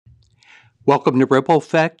Welcome to Ripple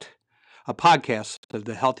Effect, a podcast of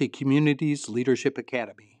the Healthy Communities Leadership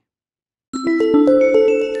Academy.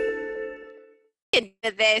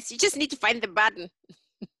 Into this, you just need to find the button.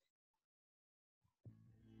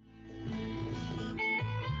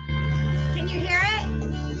 Can you hear it?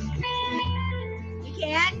 You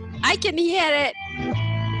can? I can hear it.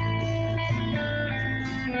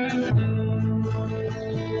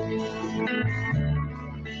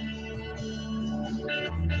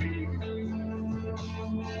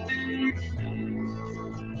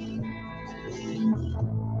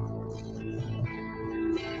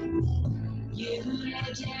 You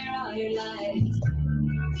lived here all your life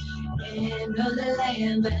and know the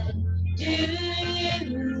land, but do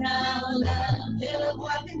you know the feel of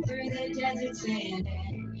walking through the desert sand?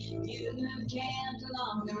 And you camped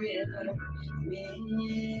along the river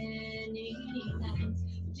many nights.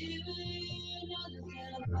 Do you know the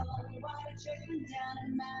feel of cold water trickling down a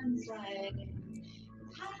mountainside?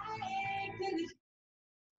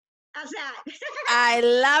 How's that? I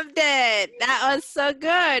loved it. That was so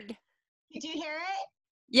good. Did you hear it?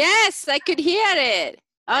 Yes, I could hear it.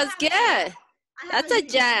 That was good. That's a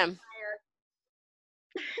jam.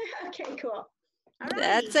 Okay, cool.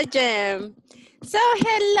 That's a jam. So,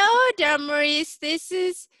 hello, Damaris. This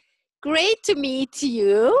is great to meet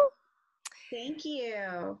you. Thank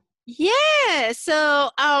you. Yeah.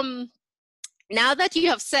 So, now that you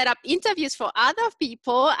have set up interviews for other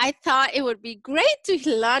people, I thought it would be great to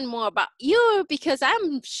learn more about you because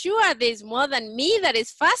I'm sure there's more than me that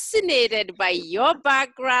is fascinated by your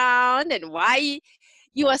background and why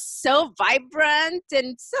you are so vibrant.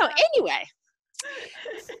 And so anyway,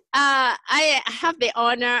 I have the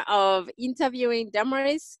honor of interviewing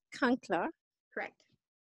Damaris Kunkler. Correct.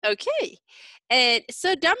 Okay. And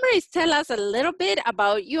so Damaris, tell us a little bit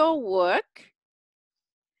about your work.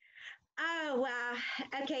 Oh, wow.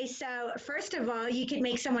 Okay, so first of all, you could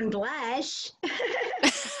make someone blush.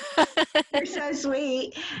 You're so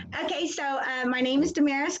sweet. Okay, so my name is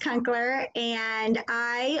Damaris Kunkler, and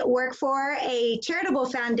I work for a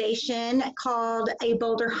charitable foundation called A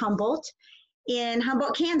Boulder Humboldt in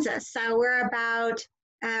Humboldt, Kansas. So we're about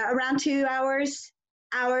around 2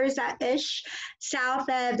 hours-ish south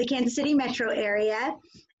of the Kansas City metro area.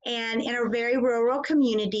 And in a very rural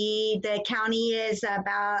community. The county is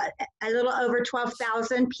about a little over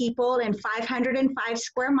 12,000 people and 505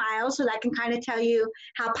 square miles. So that can kind of tell you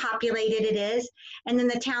how populated it is. And then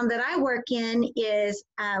the town that I work in is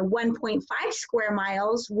 1.5 square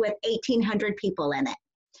miles with 1,800 people in it.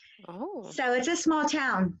 Oh. So it's a small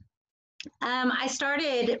town. I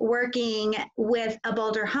started working with A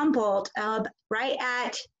Boulder Humboldt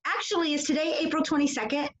actually is today April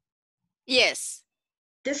 22nd? Yes.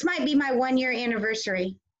 This might be my 1-year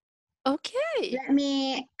anniversary. Okay.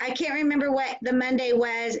 I can't remember what the Monday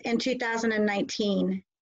was in 2019.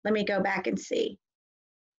 Let me go back and see.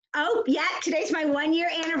 Oh, yeah, today's my 1-year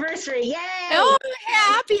anniversary. Yay! Oh,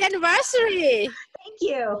 happy anniversary. Thank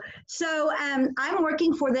you. So I'm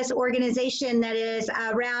working for this organization that is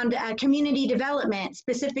around community development,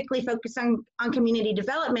 specifically focused on community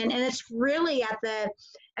development. And it's really at the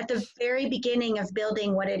very beginning of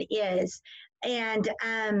building what it is. And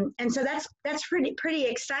so that's pretty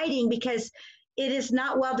exciting because it is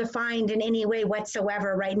not well defined in any way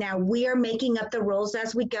whatsoever right now. We are making up the rules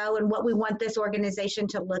as we go and what we want this organization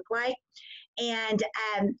to look like. And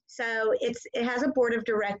so it has a board of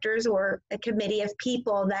directors or a committee of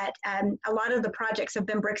people that a lot of the projects have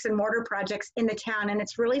been bricks and mortar projects in the town. And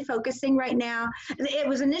it's really focusing right now. It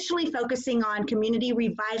was initially focusing on community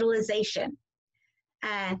revitalization.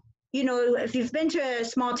 You know, if you've been to a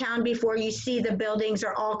small town before, you see the buildings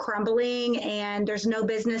are all crumbling and there's no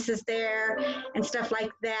businesses there and stuff like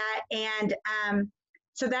that. And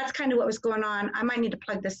so that's kind of what was going on. I might need to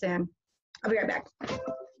plug this in. I'll be right back.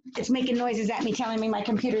 It's making noises at me telling me my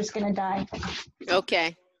computer's going to die.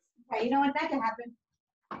 Okay. Yeah, you know what? That can happen.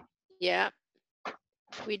 Yeah.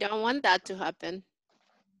 We don't want that to happen.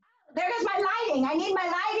 There goes my lighting. I need my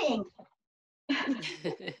lighting.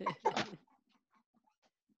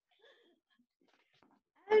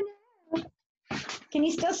 Oh, no. Can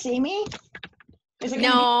you still see me?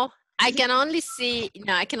 No, I can only see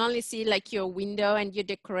like your window and your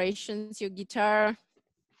decorations, your guitars.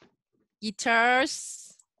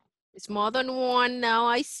 It's more than one now,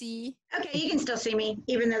 I see. Okay, you can still see me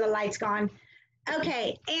even though the light's gone.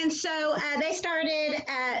 Okay, and so they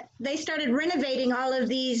started renovating all of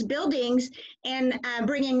these buildings and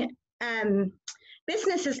bringing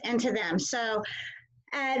businesses into them. So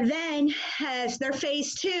then their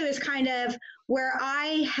phase 2 is kind of where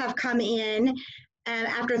I have come in and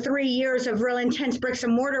after 3 years of real intense bricks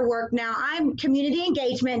and mortar work, now I'm community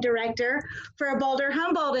engagement director for Boulder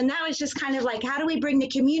Humboldt. And that was just kind of like, how do we bring the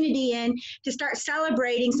community in to start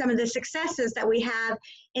celebrating some of the successes that we have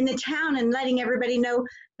in the town and letting everybody know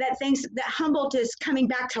that Humboldt is coming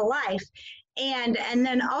back to life. And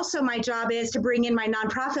then also my job is to bring in my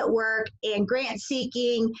nonprofit work and grant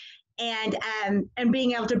seeking and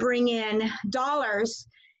being able to bring in dollars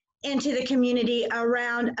into the community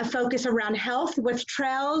around a focus around health with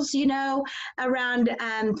trails, around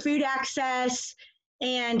food access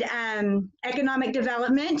and economic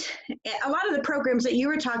development, a lot of the programs that you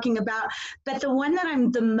were talking about. But the one that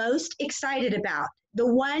I'm the most excited about, the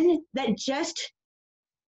one that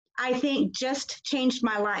I think just changed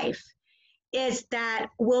my life, is that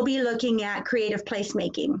we'll be looking at creative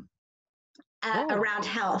placemaking around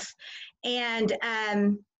health. And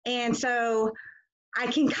so I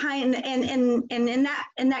can kind of, and in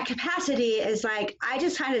that capacity is like, I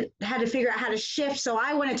just had to figure out how to shift. So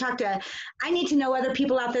I need to know other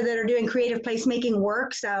people out there that are doing creative placemaking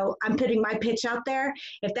work. So I'm putting my pitch out there.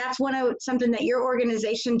 If that's something that your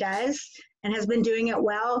organization does and has been doing it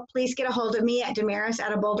well, please get a hold of me at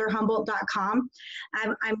damaris@boulderhumboldt.com.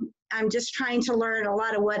 I'm just trying to learn a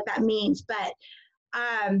lot of what that means, but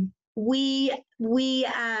we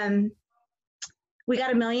got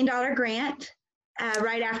 $1 million grant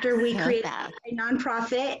right after we created a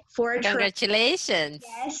nonprofit for a Congratulations.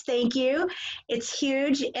 Yes, thank you. It's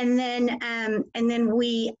huge. And then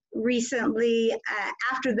we recently,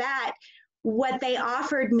 after that, what they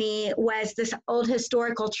offered me was this old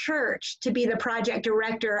historical church to be the project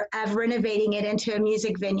director of renovating it into a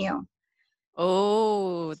music venue.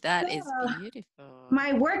 Oh, that is beautiful.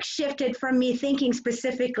 My work shifted from me thinking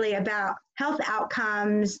specifically about health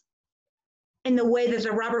outcomes in the way that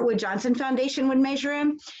the Robert Wood Johnson Foundation would measure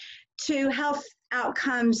them, to health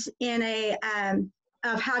outcomes in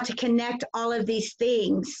of how to connect all of these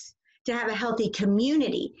things to have a healthy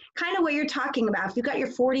community. Kind of what you're talking about. If you've got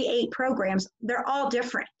your 48 programs, they're all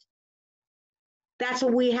different. That's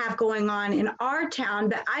what we have going on in our town,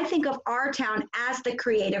 but I think of our town as the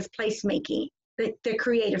creative placemaking, the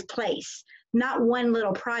creative place, not one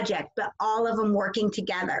little project, but all of them working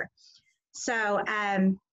together. So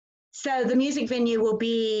the music venue will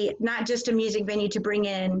be not just a music venue to bring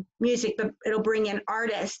in music, but it'll bring in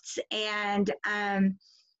artists and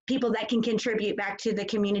people that can contribute back to the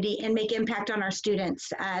community and make impact on our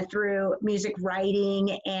students through music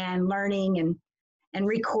writing and learning and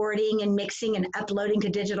recording and mixing and uploading to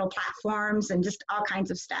digital platforms and just all kinds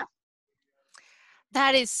of stuff.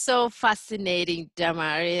 That is so fascinating,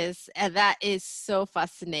 Damaris, and that is so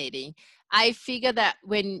fascinating. I figure that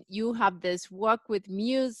when you have this work with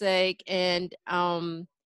music and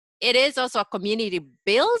it is also a community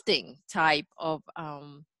building type of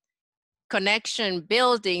connection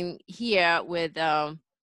building here with the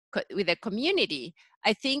community.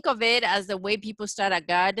 I think of it as the way people start a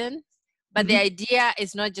garden, but the idea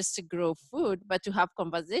is not just to grow food, but to have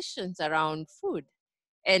conversations around food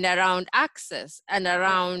and around access and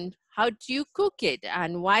around how do you cook it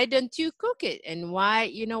and why don't you cook it and why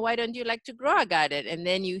don't you like to grow a garden? And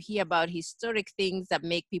then you hear about historic things that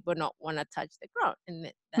make people not want to touch the ground and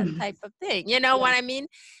that type of thing. You know what I mean?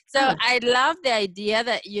 So I love the idea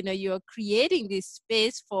that, you're creating this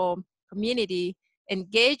space for community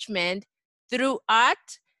engagement through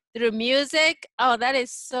art, through music. Oh, that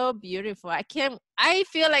is so beautiful. I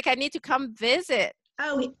feel like I need to come visit.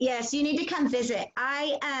 Oh, yes, you need to come visit.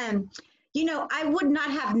 I would not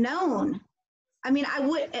have known. I mean,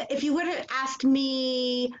 if you would have asked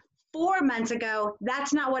me 4 months ago,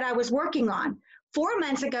 that's not what I was working on. 4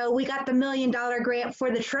 months ago, we got the $1 million grant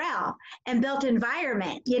for the trail and built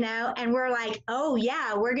environment, and we're like, oh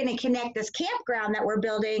yeah, we're going to connect this campground that we're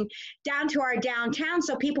building down to our downtown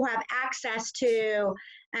so people have access to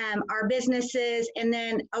our businesses, and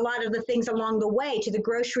then a lot of the things along the way to the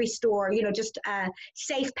grocery store, just a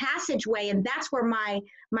safe passageway. And that's where my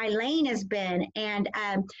lane has been. And,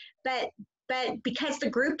 but because the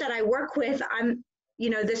group that I work with,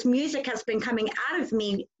 this music has been coming out of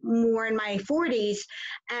me more in my 40s,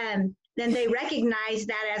 then they recognize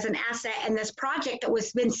that as an asset. And this project that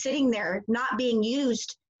was been sitting there, not being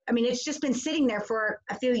used. I mean, it's just been sitting there for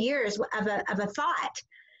a few years of a thought.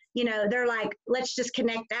 They're like, let's just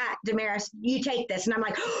connect that. Damaris, you take this. And I'm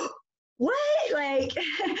like, what? Like,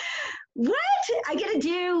 what? I get to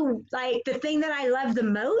do like the thing that I love the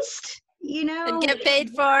most, And get paid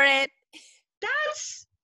for it. That's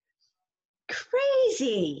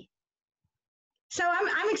crazy. So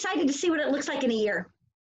I'm excited to see what it looks like in a year.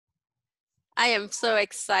 I am so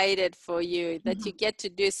excited for you that you get to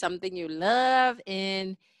do something you love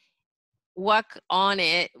and work on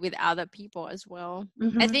it with other people as well. I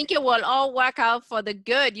Mhm. think it will all work out for the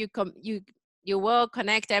good. You will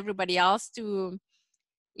connect everybody else to,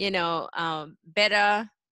 better,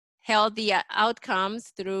 healthy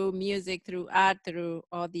outcomes through music, through art, through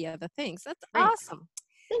all the other things. That's Right. awesome.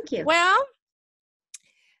 Thank you. Well,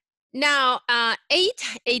 now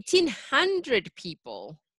 1,800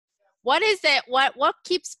 people. What is that? What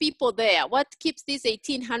keeps people there? What keeps these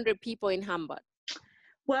 1,800 people in Humboldt?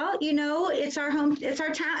 Well, it's our home, it's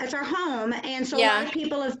our town, it's our home. And so a lot Yeah. of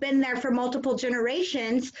people have been there for multiple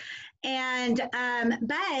generations. And,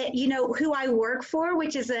 but, who I work for,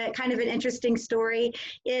 which is a kind of an interesting story,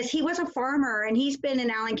 is he was a farmer and he's been in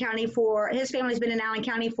Allen County his family's been in Allen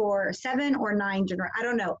County for 7 or 9 generations, I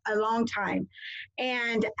don't know, a long time.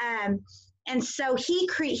 And so he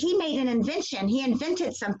made an invention. He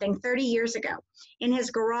invented something 30 years ago in his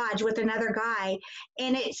garage with another guy,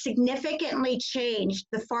 and it significantly changed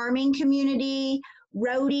the farming community,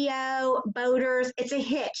 rodeo, boaters. It's a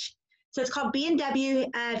hitch. So it's called B&W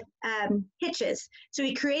hitches. So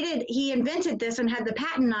he invented this and had the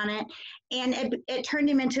patent on it, and it turned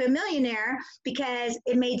him into a millionaire because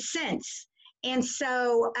it made sense. And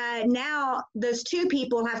so now those two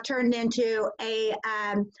people have turned into a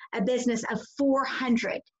business of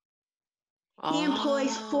 400. He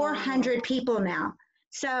employs 400 people now.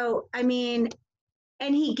 So, I mean,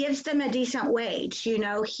 and he gives them a decent wage.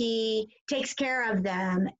 He takes care of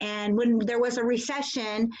them. And when there was a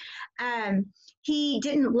recession, he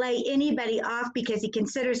didn't lay anybody off because he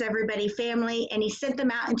considers everybody family, and he sent them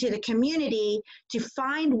out into the community to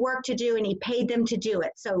find work to do, and he paid them to do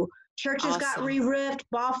it. So churches got re-roofed,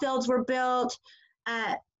 ball fields were built,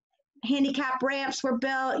 handicap ramps were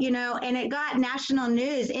built, and it got national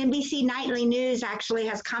news. NBC Nightly News actually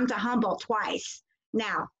has come to Humboldt twice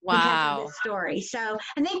now. Wow. Because of this story. So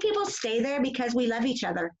I think people stay there because we love each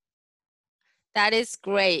other. That is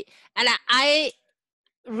great. And I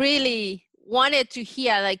really wanted to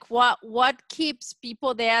hear, like, what keeps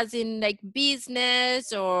people there, as in like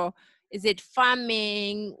business, or is it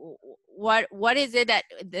farming? What is it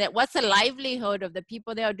that what's the livelihood of the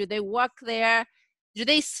people there? Do they work there? Do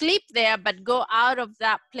they sleep there but go out of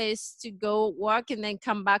that place to go work and then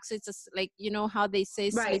come back? So it's just like, how they say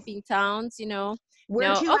sleeping towns,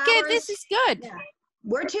 We're 2 okay, hours, this is good. Yeah.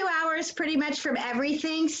 We're 2 hours pretty much from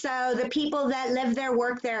everything. So the people that live there,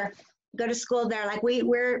 work there, go to school there. Like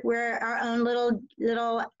we're our own little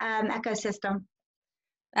ecosystem.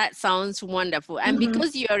 That sounds wonderful. And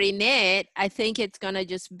because you're in it, I think it's going to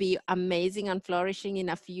just be amazing and flourishing in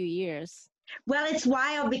a few years. Well, it's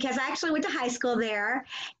wild because I actually went to high school there.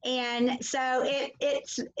 And so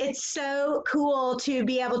it's so cool to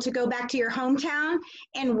be able to go back to your hometown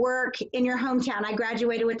and work in your hometown. I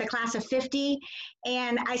graduated with a class of 50,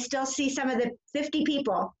 and I still see some of the 50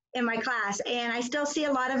 people in my class, and I still see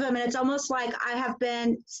a lot of them. And it's almost like I have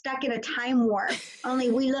been stuck in a time warp,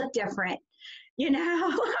 only we look different. I'm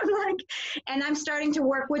like, and I'm starting to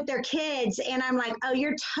work with their kids, and I'm like, oh,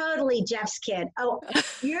 you're totally Jeff's kid. Oh,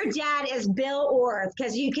 your dad is Bill Orth,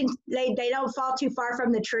 because they don't fall too far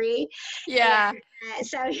from the tree. Yeah. And,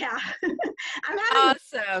 so yeah, I'm having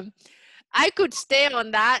awesome. I could stay on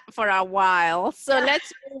that for a while. So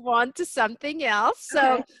let's move on to something else.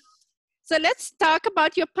 So let's talk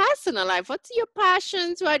about your personal life. What's your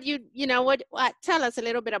passions? What tell us a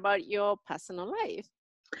little bit about your personal life.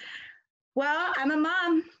 Well, I'm a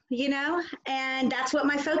mom, and that's what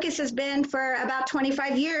my focus has been for about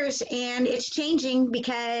 25 years. And it's changing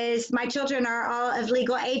because my children are all of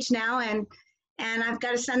legal age now. And I've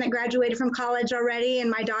got a son that graduated from college already, and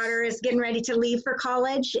my daughter is getting ready to leave for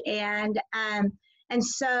college. And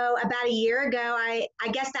so about a year ago, I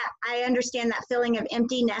guess that I understand that feeling of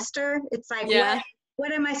empty nester. It's like,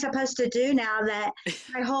 what am I supposed to do now that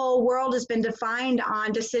my whole world has been defined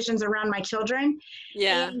on decisions around my children?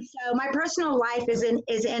 Yeah. And so my personal life is in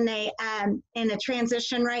a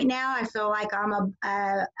transition right now. I feel like I'm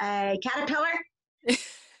a caterpillar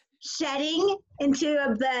shedding into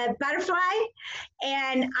the butterfly,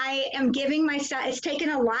 and I am giving myself. It's taken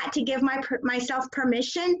a lot to give myself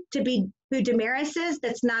permission to be who Damaris is.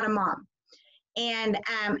 That's not a mom. And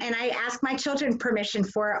I ask my children permission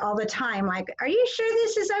for it all the time. Like, are you sure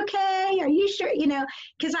this is okay? Are you sure?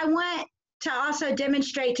 Because I want to also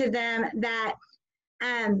demonstrate to them that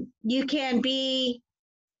you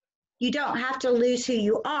don't have to lose who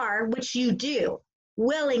you are, which you do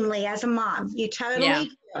willingly as a mom. You totally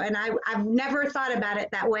do. And I've never thought about it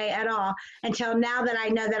that way at all until now that I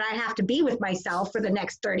know that I have to be with myself for the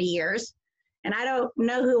next 30 years. and I don't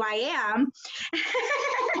know who I am.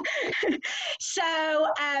 So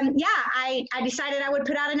I decided I would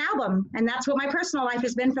put out an album, and that's what my personal life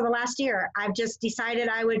has been for the last year. I've just decided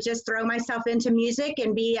I would just throw myself into music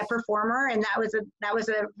and be a performer, and that was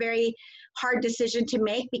a very hard decision to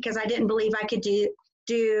make because I didn't believe I could do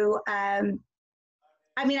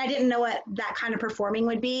I didn't know what that kind of performing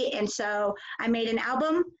would be. And so I made an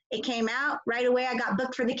album. It came out right away. I got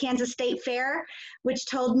booked for the Kansas State Fair, which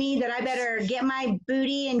told me that I better get my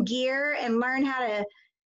booty in gear and learn how to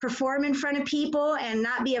perform in front of people and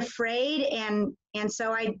not be afraid. And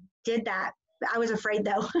so I did that. I was afraid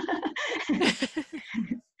though.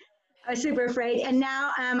 I was super afraid. And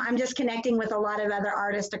now I'm just connecting with a lot of other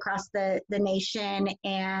artists across the nation,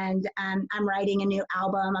 and I'm writing a new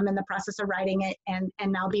album. I'm in the process of writing it,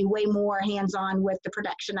 and I'll be way more hands-on with the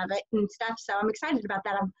production of it and stuff. So I'm excited about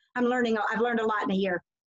that. I've learned a lot in a year.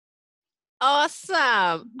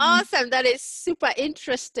 Awesome. Awesome. That is super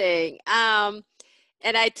interesting.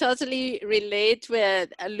 And I totally relate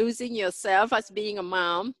with losing yourself as being a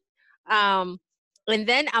mom. And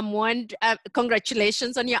then I'm wondering,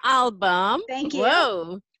 congratulations on your album. Thank you.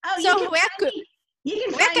 Whoa. Oh, so where can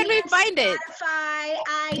we find it? Spotify,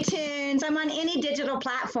 iTunes. I'm on any digital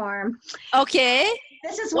platform. Okay.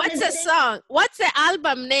 This is what's the song? What's the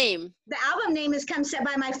album name? The album name is "Come Sit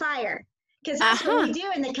by My Fire." Because that's what we do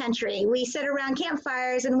in the country. We sit around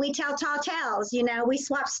campfires and we tell tall tales, we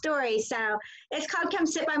swap stories. So it's called Come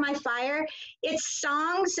Sit by My Fire. It's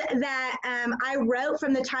songs that I wrote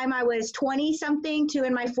from the time I was 20-something to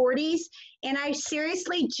in my 40s. And I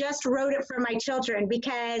seriously just wrote it for my children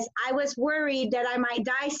because I was worried that I might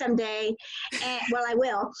die someday. And, well, I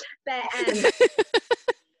will.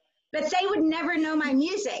 But they would never know my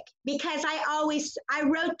music because I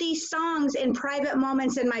wrote these songs in private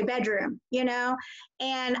moments in my bedroom,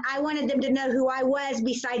 and I wanted them to know who I was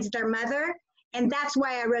besides their mother. And that's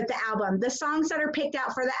why I wrote the album. The songs that are picked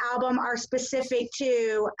out for the album are specific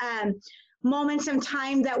to moments in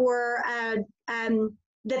time that were,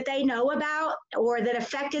 that they know about or that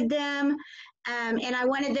affected them. And I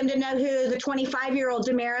wanted them to know who the 25-year-old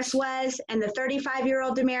Damaris was and the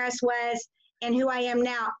 35-year-old Damaris was, and who I am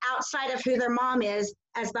now outside of who their mom is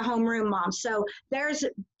as the homeroom mom. So there's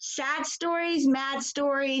sad stories, mad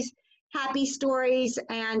stories, happy stories,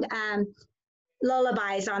 and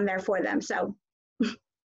lullabies on there for them. So.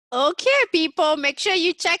 Okay, people, make sure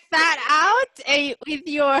you check that out with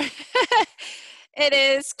your, it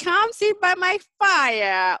is Come Sit by My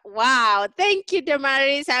Fire. Wow. Thank you,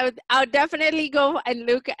 Damaris. I'll definitely go and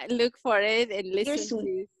look for it and listen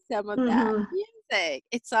to some of that music.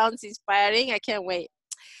 It sounds inspiring. I can't wait.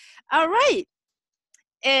 All right.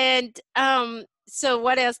 And so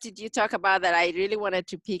what else did you talk about that I really wanted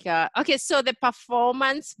to pick up? Okay, so the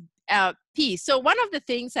performance piece. So one of the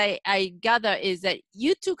things I gather is that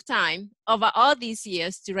you took time over all these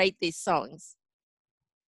years to write these songs.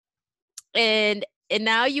 And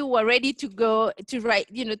now you were ready to go to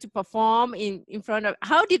write, to perform in front of,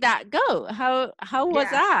 how did that go? How was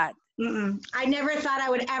that? I never thought I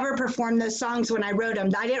would ever perform those songs when I wrote them.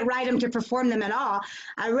 I didn't write them to perform them at all.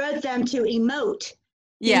 I wrote them to emote,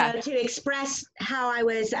 to express how I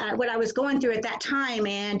was, what I was going through at that time.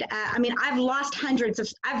 And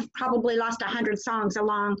I've probably lost 100 songs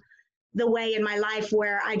along the way in my life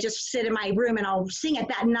where I just sit in my room and I'll sing it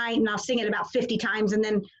that night and I'll sing it about 50 times. And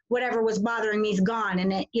then whatever was bothering me is gone.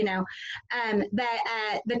 And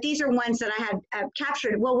but these are ones that I had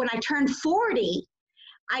captured. Well, when I turned 40,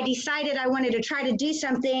 I decided I wanted to try to do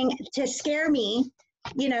something to scare me,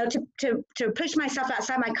 to push myself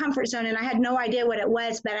outside my comfort zone. And I had no idea what it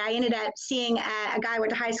was, but I ended up seeing a guy I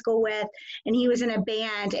went to high school with, and he was in a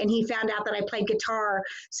band, and he found out that I played guitar.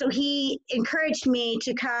 So he encouraged me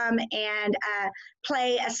to come and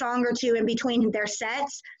play a song or two in between their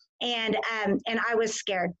sets. And I was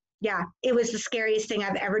scared. Yeah, it was the scariest thing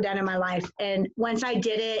I've ever done in my life. And once I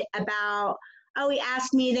did it he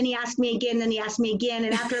asked me, then he asked me again, then he asked me again.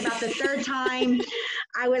 And after about the third time,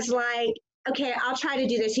 I was like, okay, I'll try to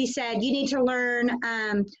do this. He said, you need to learn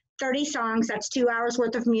 30 songs. That's 2 hours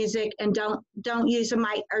worth of music, and don't use a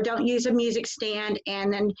mic or don't use a music stand,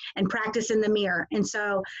 and practice in the mirror. And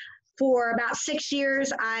so for about 6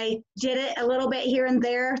 years, I did it a little bit here and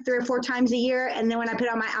there, 3 or 4 times a year. And then when I put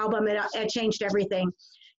out my album, it changed everything.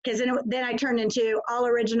 Because then I turned into all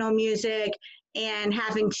original music and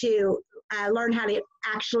having to learn how to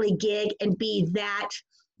actually gig and be that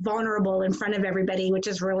vulnerable in front of everybody, which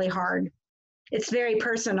is really hard. It's very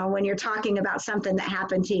personal when you're talking about something that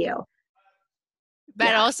happened to you.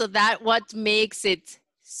 But also that what makes it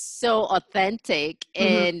so authentic,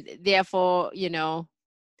 and therefore,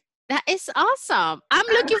 That is awesome. I'm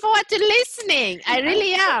looking forward to listening. I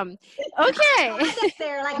really am. Okay. I get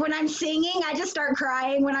there, like when I'm singing, I just start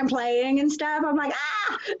crying when I'm playing and stuff. I'm like,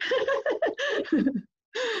 ah.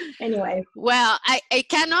 Anyway. Well, I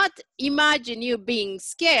cannot imagine you being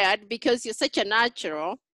scared because you're such a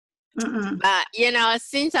natural. Mm-mm. But,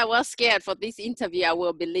 since I was scared for this interview, I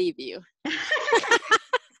will believe you.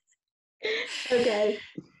 Okay.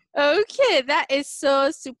 Okay, that is so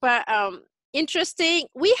super interesting.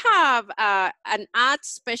 We have an art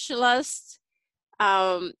specialist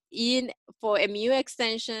for MU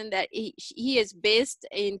Extension that he is based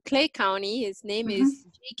in Clay County. His name is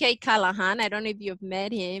G.K. Callahan. I don't know if you've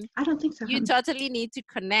met him. I don't think so. You totally need to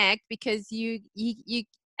connect because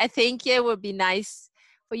I think it would be nice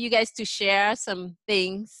for you guys to share some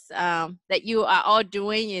things that you are all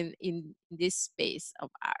doing in this space of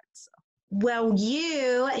art. So. Well,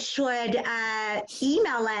 you should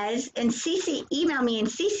email us and email me and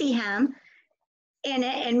CC him in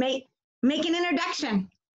it and make an introduction.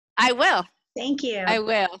 I will. Thank you. I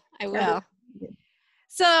will.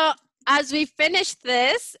 So as we finish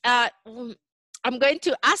this, I'm going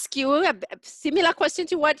to ask you a similar question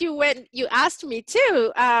to what you asked me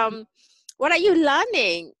too. What are you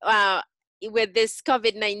learning with this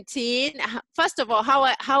COVID-19? First of all,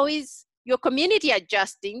 how is your community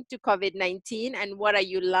adjusting to COVID-19, and what are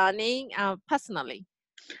you learning personally?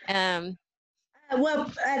 Well,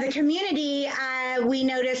 the community, we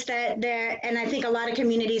noticed that and I think a lot of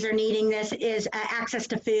communities are needing this, is access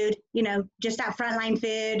to food, just that frontline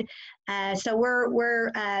food. So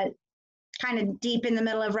we're kind of deep in the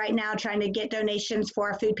middle of right now trying to get donations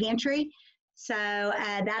for our food pantry. So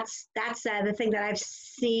that's the thing that I've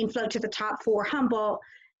seen float to the top for Humboldt.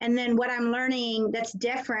 And then what I'm learning that's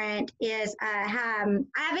different is I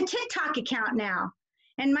have a TikTok account now,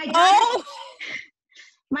 and my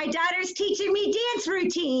daughter's teaching me dance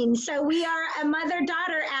routines. So we are a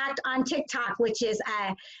mother-daughter act on TikTok, which is,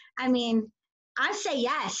 I say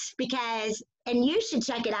yes and you should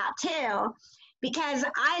check it out too, because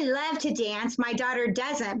I love to dance. My daughter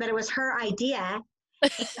doesn't, but it was her idea. I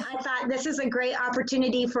thought this is a great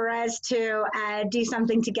opportunity for us to do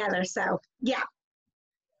something together. So yeah.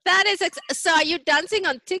 That is, so are you dancing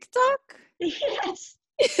on TikTok? Yes.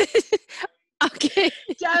 Okay.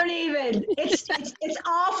 Don't even. It's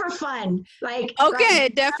all for fun. Like. Okay,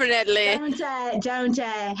 definitely. Don't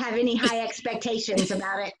have any high expectations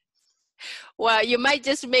about it. Well, you might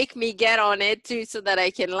just make me get on it too, so that I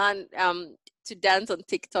can learn to dance on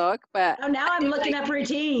TikTok. But now I'm looking up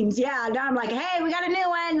routines. Yeah. Now I'm like, hey, we got a new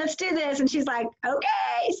one. Let's do this. And she's like,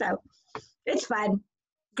 okay. So it's fun.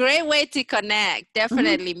 Great way to connect.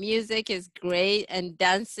 Definitely. Music is great and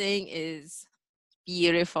dancing is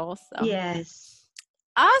beautiful. So. Yes.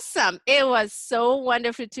 Awesome. It was so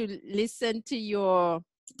wonderful to listen to your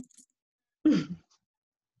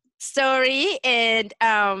story. And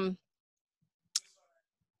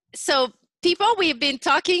so people, we've been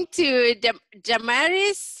talking to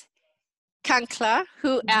Damaris Kankler,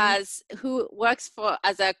 who works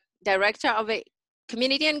as a director of a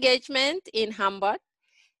community engagement in Humboldt.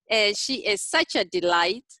 And she is such a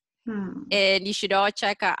delight. And you should all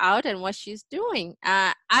check her out and what she's doing.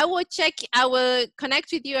 I will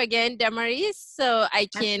connect with you again, Damaris, so I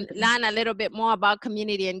can learn a little bit more about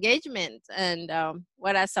community engagement and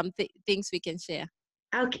what are some things we can share.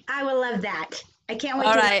 Okay, I will love that. I can't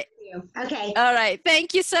wait to work with you. Okay. All right.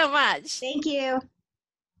 Thank you so much. Thank you.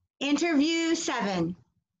 Interview 7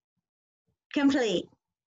 complete.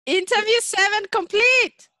 Interview 7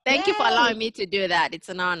 complete. Thank you for allowing me to do that. It's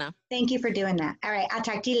an honor. Thank you for doing that. All right. I'll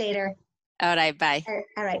talk to you later. All right. Bye.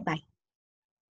 All right. Bye.